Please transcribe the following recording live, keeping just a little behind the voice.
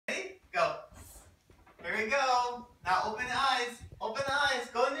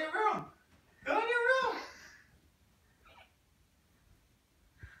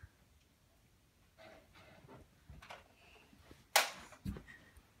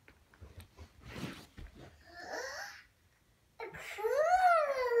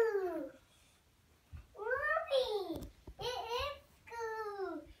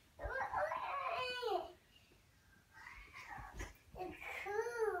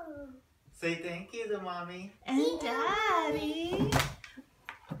Say thank you to Mommy. And Daddy.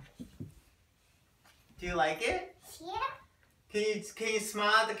 Do you like it? Yeah. Can you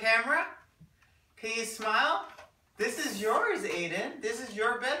smile at the camera? Can you smile? This is yours, Aiden. This is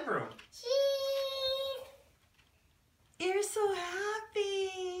your bedroom. Cheese. You're so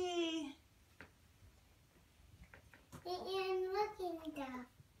happy. And looking stuff.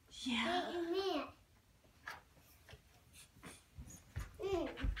 Yeah. Amen.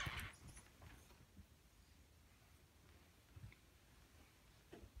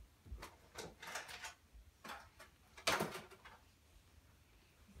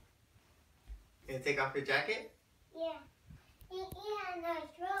 Can you take off your jacket? Yeah. And I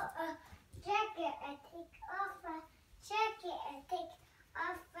throw a jacket and take off a jacket and take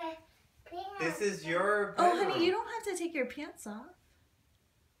off a pants. This is your Oh, bedroom. honey, you don't have to take your pants off.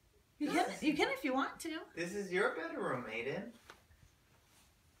 You can if you want to. This is your bedroom, Aiden.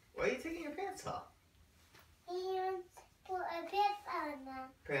 Why are you taking your pants off? And put a pants on them.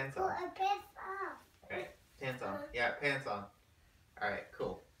 Pants Put on. a pants off. Okay, pants on. Yeah, pants on. Alright,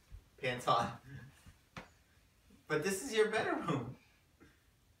 cool. Pants on. But this is your bedroom.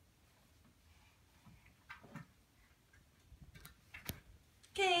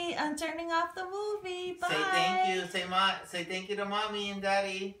 Okay, I'm turning off the movie. Bye. Say thank you. Say thank you to Mommy and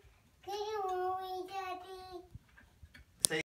Daddy. Can